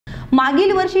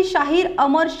मागील वर्षी शाहीर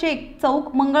अमर शेख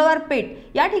चौक मंगळवार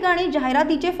पेठ या ठिकाणी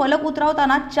जाहिरातीचे फलक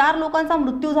उतरवताना 4 लोकांचा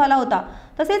मृत्यू झाला होता,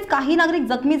 तसेच काही नागरिक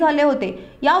जखमी झाले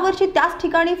होते। यावर्षी त्याच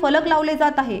ठिकाणी फलक लावले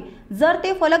जात आहे। जर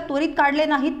ते फलक त्वरित काढले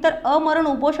नाहीत तर आमरण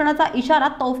उपोषणाचा इशारा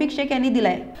तौफिक शेख यांनी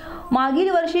दिलाय। मागील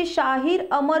वर्षी शाहीर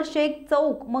अमर शेख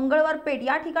चौक मंगळवार पेठ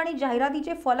या ठिकाणी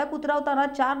जाहिरातीचे फलक उतरवताना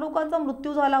 4 लोकांचा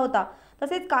मृत्यू झाला होता,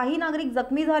 तसेच काही नागरिक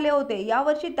जखमी झाले होते।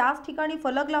 यावर्षी त्याच ठिकाणी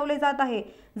फलक लावले जात आहे।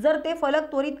 जर ते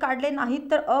फलक त्वरित काढले नाहीत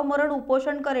तर आमरण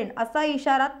उपोषण करेन, असा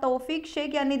इशारा तौफिक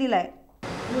शेख यांनी दिलाय।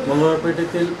 मंगळवार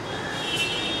पेठेतील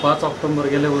 5 ऑक्टोबर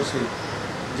गेल्या वर्षी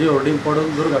जी होर्डिंग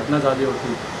पडून दुर्घटना झाली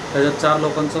होती, त्याच्यात 4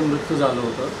 लोकांचा मृत्यू झालं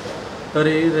होतं।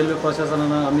 तरी रेल्वे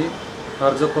प्रशासनानं आम्ही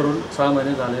अर्ज करून 6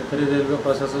 महिने झाले, तरी रेल्वे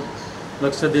प्रशासन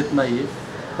लक्ष देत नाही।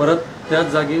 परत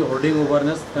त्याच जागी होर्डिंग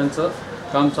उभारण्यास त्यांचं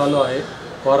काम चालू आहे।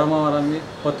 वारंवार आम्ही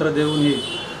पत्र देऊनही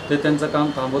ते त्यांचं काम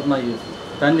थांबवत नाही।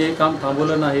 त्यांनी हे काम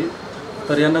थांबवलं नाही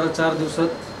तर येणाऱ्या 4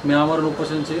 दिवसात मी आमरण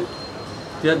उपोषणाची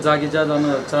त्याच जागी ज्या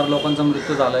 4 लोकांचा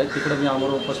मृत्यू झाला आहे तिकडे मी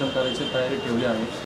आमरण उपोषण करायची तयारी ठेवली आहे।